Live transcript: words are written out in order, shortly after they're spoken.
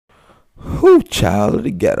Who child of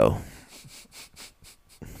the ghetto?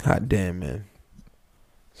 God damn, man.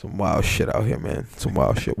 Some wild shit out here, man. Some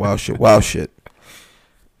wild shit.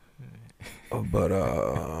 But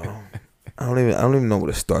I don't even know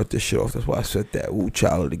where to start this shit off. That's why I said that. Ooh,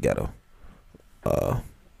 child of the ghetto.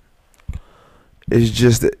 It's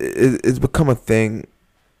just it's become a thing,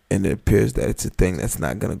 and it appears that it's a thing that's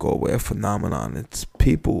not gonna go away. A phenomenon. It's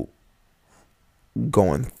people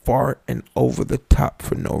going far and over the top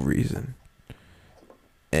for no reason,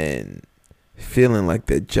 and feeling like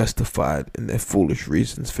they're justified in their foolish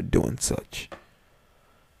reasons for doing such.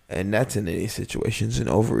 And that's in any situations an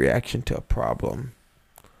overreaction to a problem.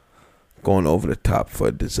 Going over the top for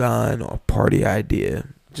a design or a party idea.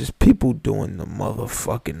 Just people doing the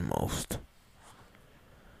motherfucking most.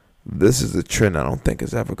 This is a trend I don't think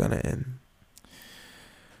is ever going to end.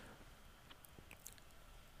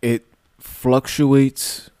 It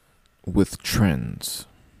fluctuates with trends.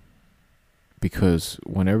 Because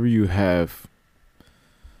whenever you have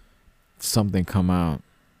something come out,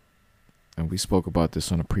 and we spoke about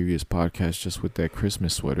this on a previous podcast just with that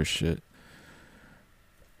Christmas sweater shit,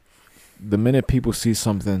 the minute people see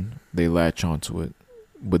something, they latch onto it.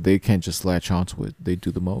 But they can't just latch onto it. They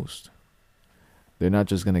do the most. They're not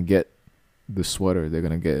just going to get the sweater. They're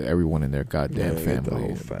going to get everyone in their goddamn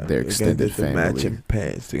family. Their extended family. The matching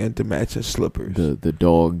pants. They get the matching slippers. The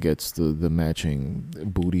dog gets the matching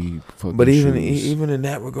booty fucking But shoes. even in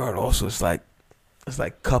that regard also, it's like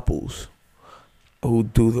couples who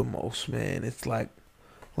do the most, man. It's like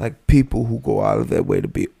people who go out of their way to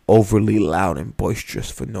be overly loud and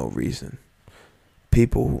boisterous for no reason.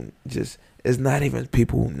 People who just, it's not even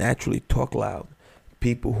people who naturally talk loud.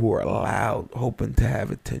 People who are loud, hoping to have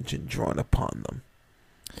attention drawn upon them.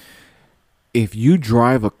 If you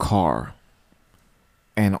drive a car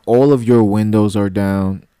and all of your windows are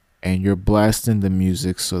down and you're blasting the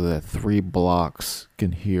music so that 3 blocks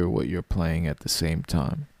can hear what you're playing at the same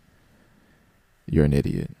time, you're an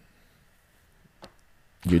idiot.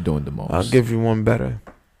 You're doing the most. I'll give you one better.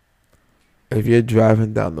 If you're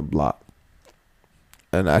driving down the block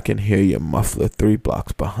and I can hear your muffler 3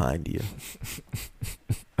 blocks behind you,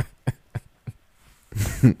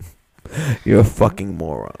 you're a fucking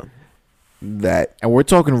moron. And we're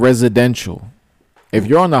talking residential. If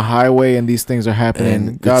you're on the highway and these things are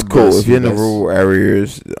happening, God it's cool. bless If you're in you, the rural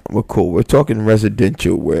areas, we're cool. We're talking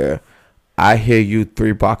residential where I hear you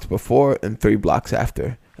 3 blocks before and 3 blocks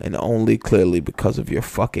after, and only clearly because of your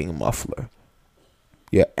fucking muffler.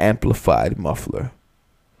 Your amplified muffler.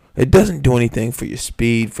 It doesn't do anything for your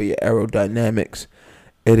speed, for your aerodynamics.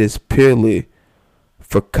 It is purely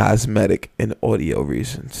for cosmetic and audio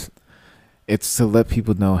reasons. It's to let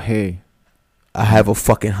people know, hey, I have a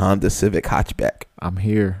fucking Honda Civic hatchback. I'm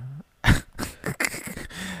here.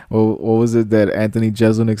 Well, what was it that Anthony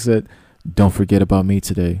Jeselnik said? Don't forget about me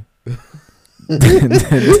today.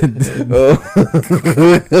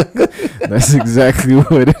 That's exactly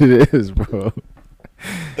what it is, bro.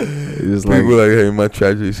 It's People like, hey, my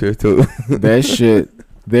tragedy's here too. That shit,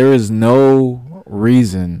 there is no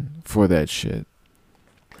reason for that shit.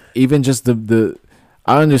 Even just the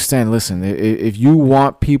I understand, listen, if you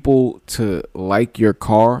want people to like your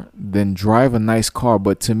car, then drive a nice car.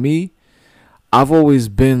 But to me, I've always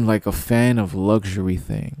been like a fan of luxury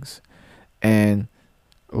things. And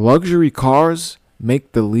luxury cars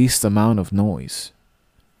make the least amount of noise.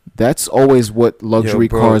 That's always what luxury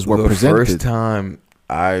cars were presented. The first time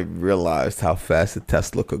I realized how fast a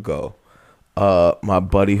Tesla could go, my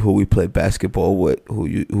buddy who we played basketball with,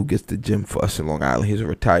 who gets the gym for us in Long Island, he's a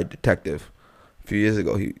retired detective. A few years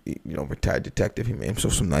ago, he retired detective. He made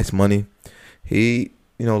himself some nice money. He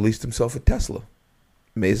leased himself a Tesla.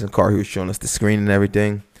 Amazing car. He was showing us the screen and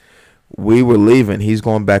everything. We were leaving. He's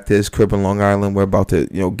going back to his crib in Long Island. We're about to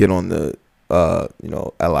get on the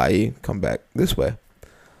LIE, come back this way.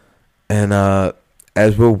 And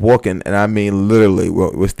as we're walking, and I mean literally,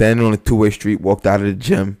 we're standing on a 2-way street, walked out of the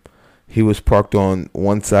gym. He was parked on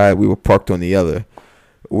one side. We were parked on the other.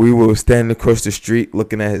 We were standing across the street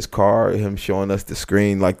looking at his car, him showing us the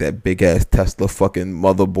screen, like that big-ass Tesla fucking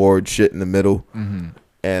motherboard shit in the middle. Mm-hmm.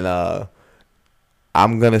 And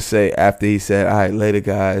I'm going to say, after he said, all right, later,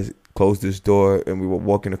 guys, closed this door, and we were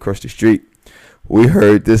walking across the street, we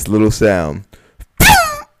heard this little sound.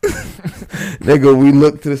 Nigga, we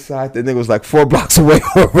looked to the side. The nigga was like 4 blocks away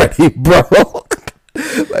already, bro.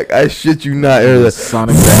 Like, I shit you not.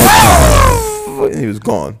 Sonic the Hedgehog. And he was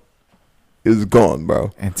gone. He was gone, bro.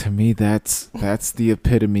 And to me, that's the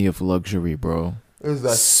epitome of luxury, bro.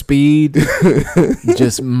 Like, speed,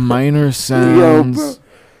 just minor sounds.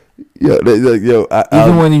 Yo,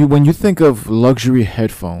 even when you think of luxury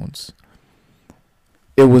headphones,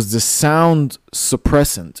 It was the sound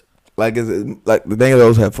suppressant. Like like the thing of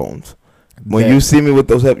those headphones. When that- you see me with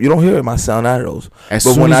those headphones, you don't hear my sound out of those. as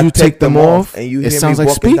But soon when as I you take them off and you it hear sounds me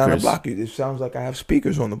like walking down the speakers. block, it sounds like I have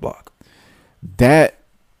speakers on the block. That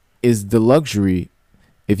is the luxury.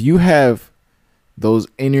 If you have those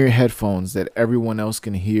in-ear headphones that everyone else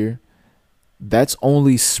can hear, that's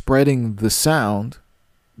only spreading the sound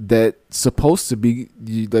that's supposed to be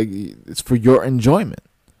like it's for your enjoyment.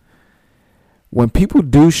 When people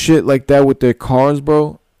do shit like that with their cars,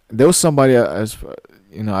 bro, there was somebody as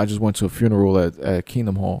you know, I just went to a funeral at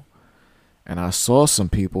Kingdom Hall, and I saw some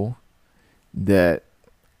people that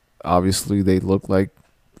obviously they look like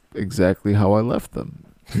exactly how I left them.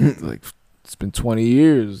 Like it's been 20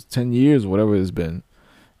 years, 10 years, whatever it's been,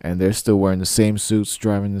 and they're still wearing the same suits,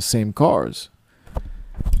 driving the same cars.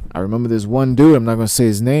 I remember this one dude, I'm not gonna say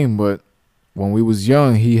his name, but when we was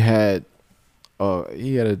young, he had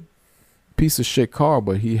a piece of shit car,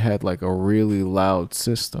 but he had like a really loud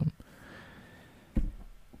system.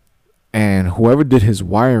 And whoever did his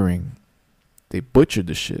wiring, they butchered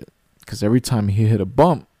the shit. Because every time he hit a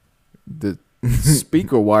bump, the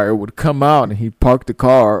speaker wire would come out and he'd park the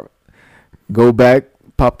car, go back,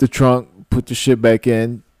 pop the trunk, put the shit back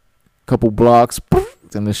in, couple blocks, poof,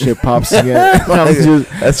 and the shit pops again.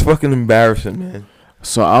 That's fucking embarrassing, man.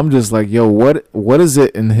 So I'm just like, yo, what is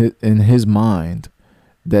it in his mind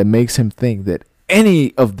that makes him think that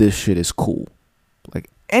any of this shit is cool? Like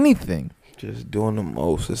anything. Just doing the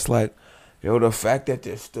most. It's like, yo, the fact that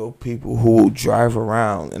there's still people who drive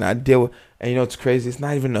around, and I deal with, and you know it's crazy, it's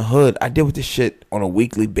not even the hood. I deal with this shit on a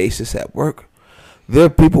weekly basis at work. There are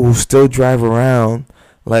people who still drive around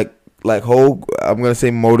like whole, I'm gonna say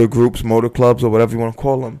motor groups, motor clubs, or whatever you want to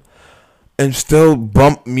call them, and still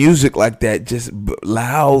bump music like that, just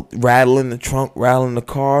loud, rattling the trunk, rattling the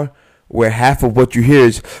car, where half of what you hear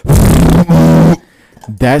is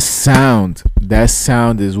that sound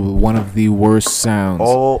is one of the worst sounds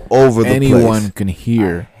all over the anyone place. can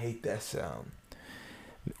hear. I hate that sound.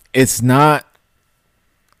 It's not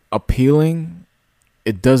appealing.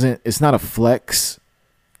 It's not a flex.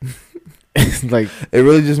 It's like, It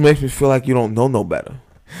really just makes me feel like you don't know no better.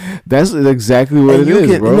 that's exactly what And it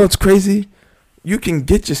is, bro. You know what's crazy? You can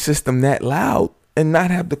get your system that loud and not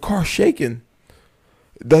have the car shaking.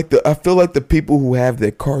 I feel like the people who have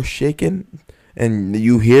their car shaking, and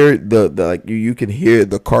you hear you can hear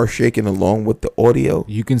the car shaking along with the audio.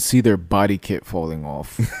 You can see their body kit falling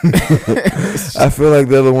off. I feel like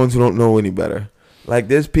they're the ones who don't know any better. Like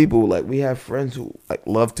there's people, like we have friends who like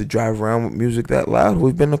love to drive around with music that loud who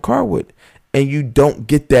we've been in the car with, and you don't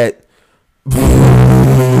get that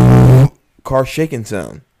car shaking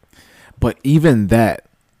sound. But even that,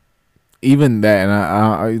 and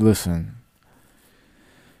I listen.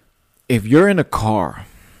 If you're in a car,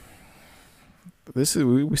 we're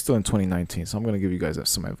still in 2019, so I'm gonna give you guys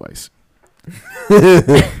some advice.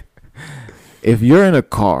 If you're in a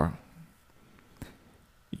car,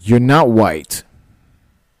 you're not white,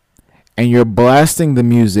 and you're blasting the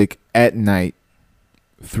music at night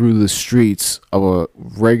through the streets of a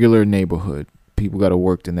regular neighborhood, people got to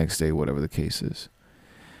work the next day, whatever the case is,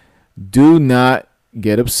 do not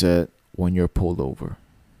get upset when you're pulled over.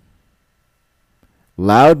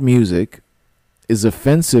 Loud music is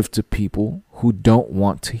offensive to people who don't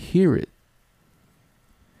want to hear it.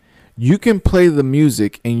 You can play the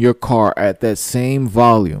music in your car at that same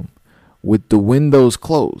volume with the windows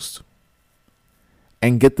closed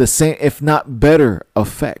and get the same, if not better,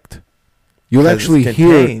 effect. You'll actually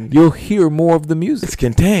hear more of the music. It's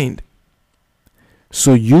contained.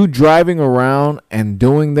 So you driving around and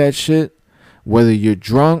doing that shit, whether you're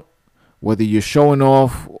drunk, whether you're showing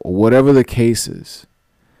off, or whatever the case is,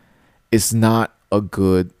 it's not a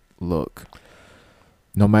good look.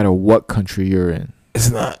 No matter what country you're in. It's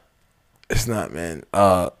not, man.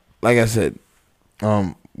 Like I said,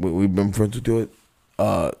 we've been friends who do it.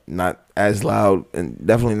 Not as loud, and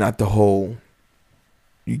definitely not the whole.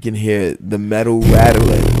 You can hear the metal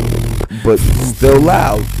rattling, but still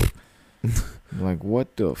loud. Like,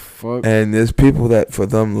 what the fuck? And there's people that, for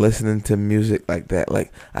them, listening to music like that,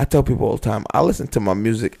 like I tell people all the time, I listen to my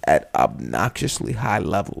music at obnoxiously high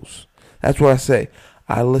levels. That's what I say.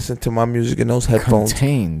 I listen to my music in those headphones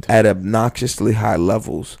at obnoxiously high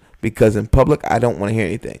levels, because in public I don't want to hear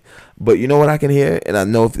anything. But you know what I can hear, and I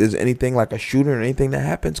know if there's anything like a shooter or anything that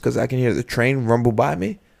happens, because I can hear the train rumble by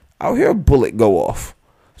me. I'll hear a bullet go off,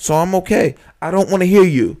 so I'm okay. I don't want to hear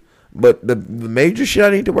you, but the major shit I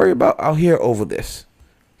need to worry about, I'll hear over this,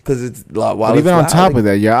 because it's while but even on top of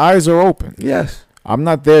that, your eyes are open. Yes, I'm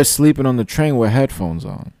not there sleeping on the train with headphones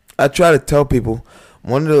on. I try to tell people,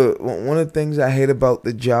 One of the things I hate about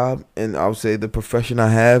the job, and I would say the profession I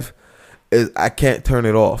have, is I can't turn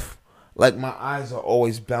it off. Like my eyes are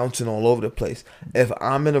always bouncing all over the place. If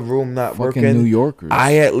I'm in a room not Fucking working, New Yorkers.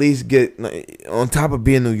 I at least get on top of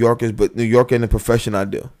being New Yorkers, but New Yorker in the profession I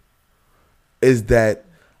do is that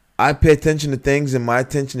I pay attention to things, and my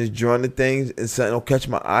attention is drawn to things, and something will catch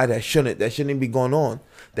my eye that shouldn't even be going on.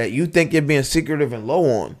 That you think you're being secretive and low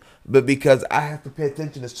on, but because I have to pay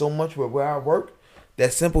attention to so much where I work,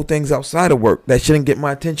 that simple things outside of work that shouldn't get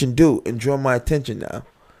my attention do and draw my attention now.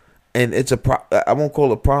 And it's I won't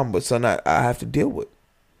call it a problem, but something I have to deal with.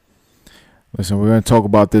 Listen, we're going to talk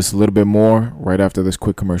about this a little bit more right after this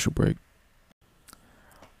quick commercial break.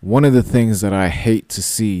 One of the things that I hate to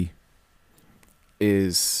see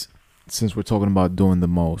is, since we're talking about doing the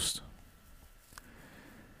most,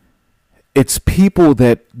 it's people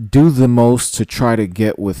that do the most to try to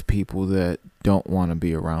get with people that don't want to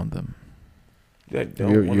be around them. That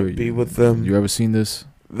don't want to be with them. You ever seen this?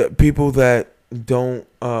 The people that don't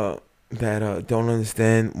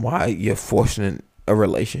understand why you're forcing a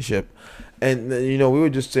relationship. And we were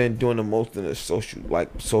just saying doing the most in a social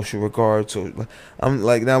regard. So I'm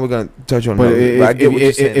like, now we're gonna touch on. But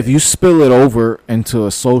if if you spill it over into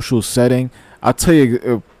a social setting, I'll tell you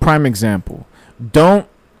a prime example. Don't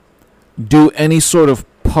do any sort of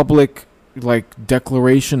public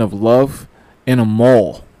declaration of love in a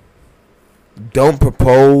mall. Don't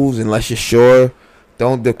propose unless you're sure.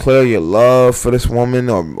 Don't declare your love for this woman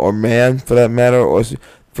or man, for that matter, or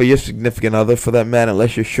for your significant other, for that matter,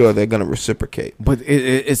 unless you're sure they're going to reciprocate. But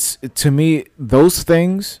it's to me, those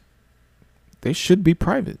things, they should be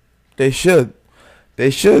private. They should. I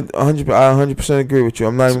 100% agree with you.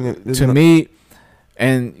 I'm not even gonna, me,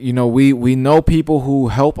 and we know people who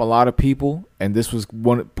help a lot of people, and this was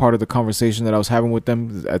one part of the conversation that I was having with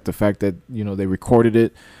them, at the fact that they recorded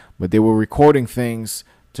it, but they were recording things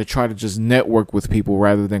to try to just network with people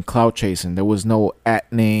rather than clout chasing. There was no at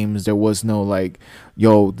names. There was no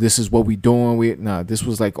yo, this is what we doing. This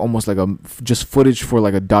was almost just footage for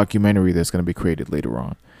a documentary that's going to be created later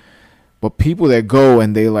on. But people that go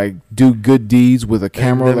and they do good deeds with a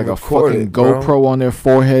camera, a fucking GoPro on their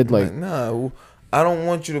forehead, no, I don't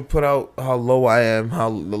want you to put out how low I am, how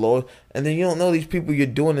the lowest, and then you don't know these people you're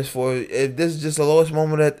doing this for. If this is just the lowest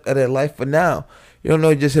moment of their life for now. You don't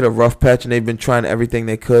know, you just hit a rough patch and they've been trying everything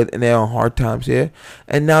they could and they're on hard times here.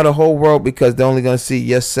 And now the whole world, because they're only going to see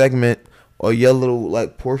your segment or your little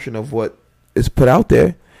portion of what is put out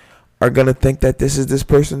there, are going to think that this is this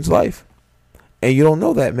person's life. And you don't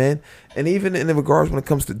know that, man. And even in the regards when it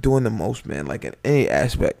comes to doing the most, man, in any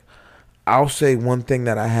aspect, I'll say one thing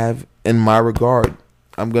that I have in my regard.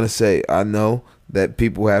 I'm going to say I know that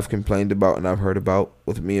people have complained about and I've heard about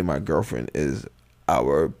with me and my girlfriend is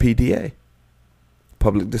our PDA.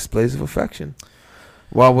 Public displays of affection.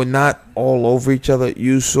 While we're not all over each other,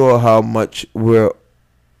 you saw how much we're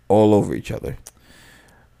all over each other.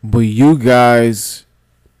 But you guys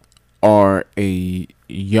are a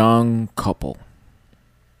young couple.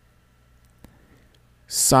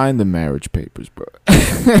 Sign the marriage papers, bro.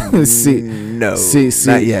 see,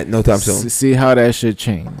 not yet. No time soon. See how that should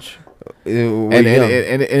change.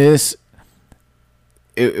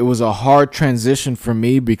 It was a hard transition for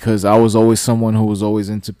me because I was always someone who was always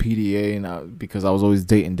into PDA, and because I was always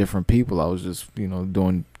dating different people, I was just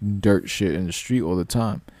doing dirt shit in the street all the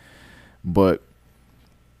time. But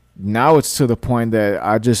now it's to the point that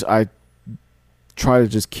I try to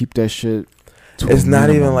just keep that shit. It's not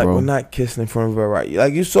even bro. We're not kissing in front of her, right?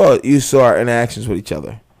 You saw our interactions with each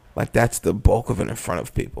other. That's the bulk of it in front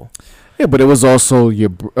of people. Yeah, but it was also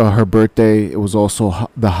her birthday. It was also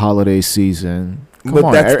the holiday season.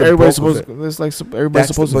 Everybody's supposed to be.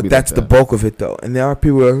 But that's the bulk of it, though. And there are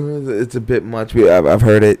people who it's a bit much. I've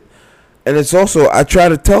heard it, and it's also I try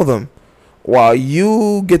to tell them, while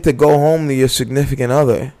you get to go home to your significant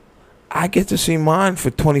other, I get to see mine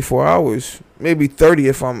for 24 hours, maybe 30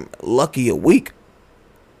 if I'm lucky, a week.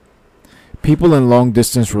 People in long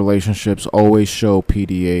distance relationships always show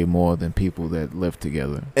PDA more than people that live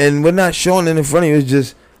together. And we're not showing it in front of you. It's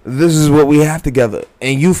just, this is what we have together.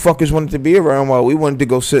 And you fuckers wanted to be around while we wanted to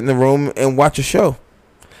go sit in the room and watch a show.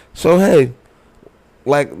 So, hey,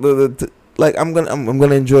 I'm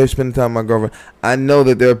gonna enjoy spending time with my girlfriend. I know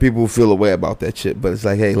that there are people who feel a way about that shit. But it's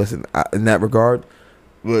hey, listen, in that regard,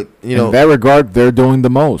 but, in that regard, they're doing the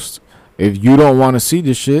most. If you don't want to see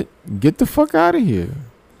this shit, get the fuck out of here.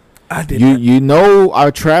 I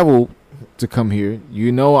travel to come here.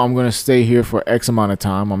 I'm gonna stay here for X amount of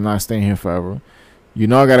time. I'm not staying here forever. I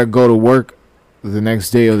gotta go to work the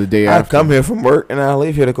next day or the day after. I come here from work and I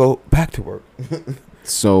leave here to go back to work.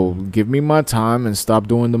 So give me my time and stop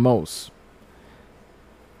doing the most.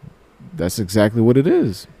 That's exactly what it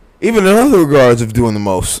is. Even in other regards of doing the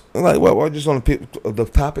most. Like, well, just on the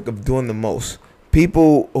topic of doing the most.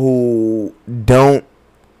 People who don't,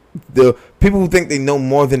 the people who think they know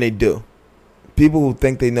more than they do. People who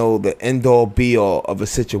think they know the end all be all of a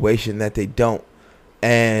situation that they don't.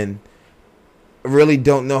 And really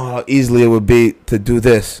don't know how easily it would be to do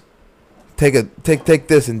this. Take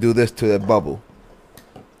this and do this to that bubble.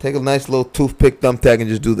 Take a nice little toothpick thumbtack and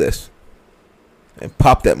just do this. And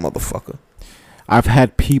pop that motherfucker. I've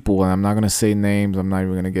had people, and I'm not going to say names, I'm not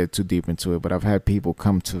even going to get too deep into it, but I've had people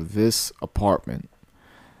come to this apartment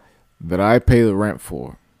that I pay the rent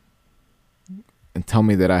for and tell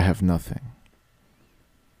me that I have nothing.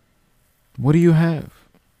 What do you have?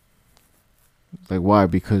 Like, why?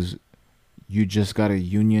 Because you just got a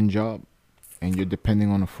union job and you're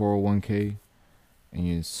depending on a 401k and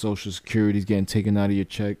your social security is getting taken out of your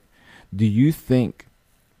check. Do you think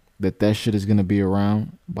that shit is going to be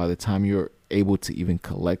around by the time you're able to even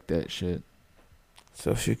collect that shit?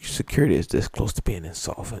 Social security is this close to being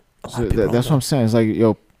insolvent. So that's what I'm saying. It's like,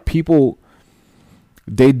 yo, people,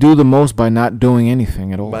 they do the most by not doing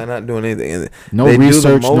anything at all. By not doing anything. No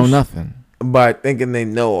research, no nothing. By thinking they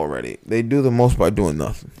know already. They do the most by doing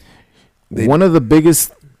nothing. One of the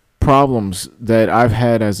biggest problems that I've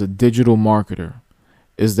had as a digital marketer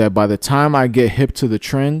is that by the time I get hip to the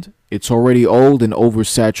trend, it's already old and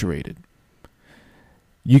oversaturated.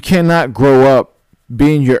 You cannot grow up,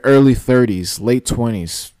 be in your early 30s, late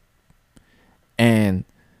 20s, and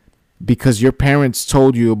because your parents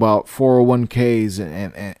told you about 401ks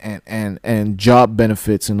and job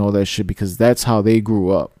benefits and all that shit, because that's how they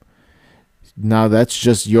grew up. Now that's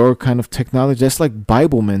just your kind of technology. That's like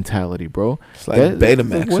Bible mentality, bro. It's like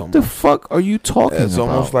Betamax. What almost. The fuck are you talking about? It's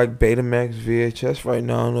almost like Betamax VHS right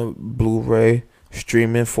now in the Blu-ray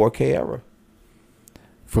streaming 4K era.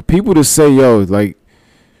 For people to say, yo, like,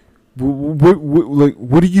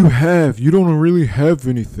 what do you have? You don't really have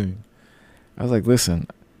anything. I was like, listen,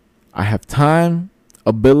 I have time,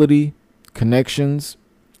 ability, connections,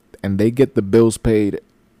 and they get the bills paid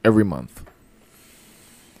every month.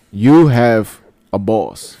 You have a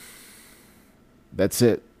boss. That's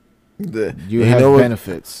it. You have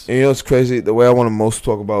benefits. You know what's crazy? The way I want to most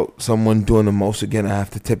talk about someone doing the most, again, I have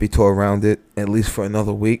to tippy-toe around it at least for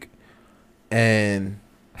another week. And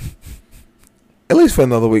at least for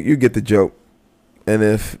another week, you get the joke. And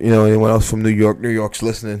if, anyone else from New York's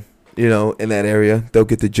listening, in that area, they'll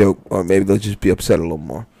get the joke. Or maybe they'll just be upset a little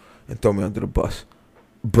more and throw me under the bus.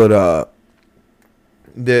 But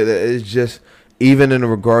it's just, even in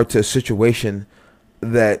regard to a situation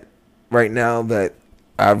that right now that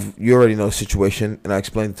you already know the situation, and I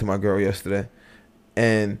explained it to my girl yesterday.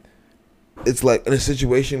 And it's like in a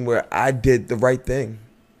situation where I did the right thing,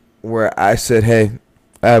 where I said, hey,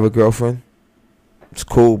 I have a girlfriend. It's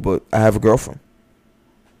cool, but I have a girlfriend.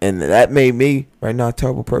 And that made me right now a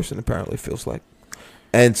terrible person, apparently, it feels like.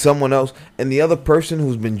 And someone else, and the other person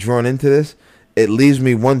who's been drawn into this, it leaves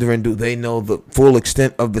me wondering, do they know the full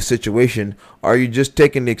extent of the situation? Are you just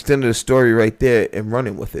taking the extent of the story right there and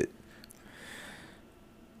running with it?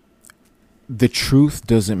 The truth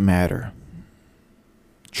doesn't matter.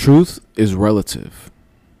 Truth is relative.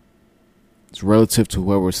 It's relative to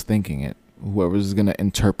whoever's thinking it, whoever's going to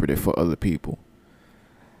interpret it for other people.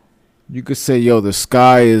 You could say, yo, the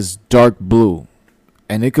sky is dark blue,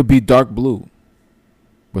 and it could be dark blue.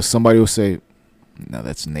 But somebody will say, no,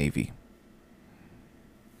 that's navy.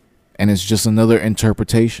 And it's just another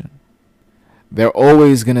interpretation. They're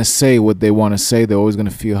always going to say what they want to say. They're always going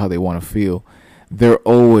to feel how they want to feel. They're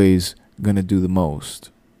always going to do the most.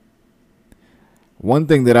 One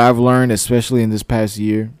thing that I've learned, especially in this past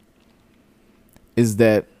year, is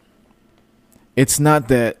that it's not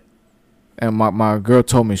that, and my girl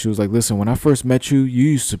told me, she was like, listen, when I first met you, you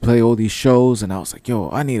used to play all these shows, and I was like, yo,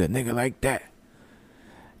 I need a nigga like that.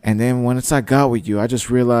 And then once I got with you, I just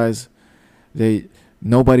realized that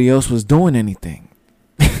nobody else was doing anything.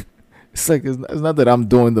 It's like, it's not that I'm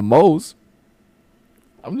doing the most.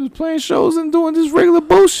 I'm just playing shows and doing this regular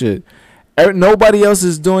bullshit. Nobody else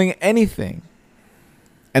is doing anything.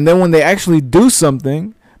 And then when they actually do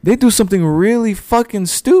something, they do something really fucking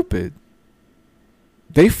stupid.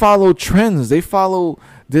 They follow trends. They follow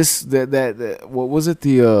this, that what was it?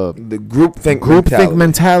 The groupthink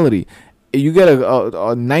mentality. You get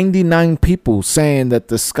a 99 people saying that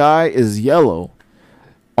the sky is yellow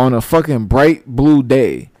on a fucking bright blue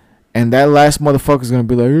day, and that last motherfucker's gonna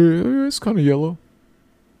be like, it's kind of yellow,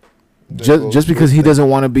 just because he doesn't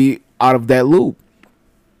want to be out of that loop.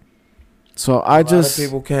 So a lot of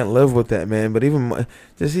people can't live with that, man. But even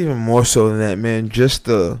more so than that, man. Just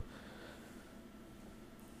the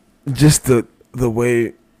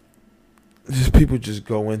way just people just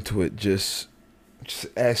go into it just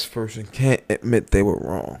ass first and can't admit they were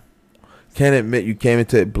wrong. Can't admit you came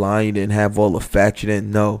into it blind, you didn't have all the facts, you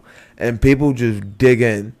didn't know. And people just dig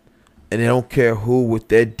in, and they don't care who with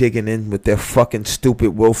their digging in with their fucking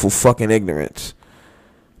stupid, willful fucking ignorance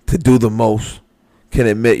to do the most. Can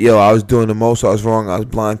admit, yo, I was doing the most, I was wrong, I was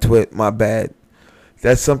blind to it, my bad.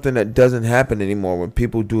 That's something that doesn't happen anymore when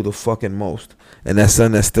people do the fucking most. And that's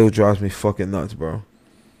something that still drives me fucking nuts, bro.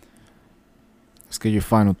 Let's get your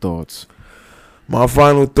final thoughts. My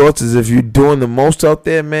final thoughts is if you're doing the most out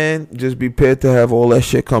there, man, just be prepared to have all that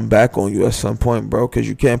shit come back on you at some point, bro. Because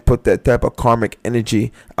you can't put that type of karmic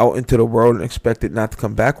energy out into the world and expect it not to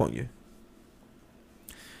come back on you.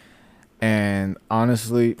 And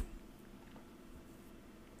honestly,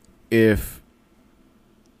 if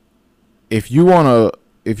you want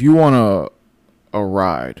a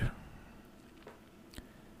ride,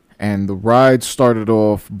 and the ride started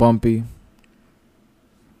off bumpy,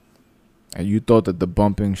 and you thought that the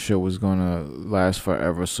bumping shit was gonna last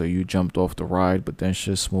forever, so you jumped off the ride, but then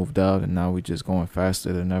shit smoothed out, and now we just going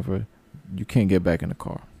faster than ever, you can't get back in the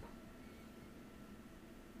car.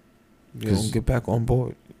 You don't get back on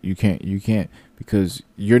board. You can't, because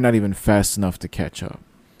you're not even fast enough to catch up.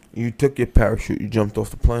 You took your parachute, you jumped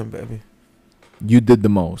off the plane, baby. You did the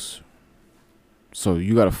most. So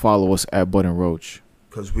you gotta follow us at Bud and Roach.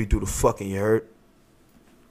 Because we do the fucking, you heard?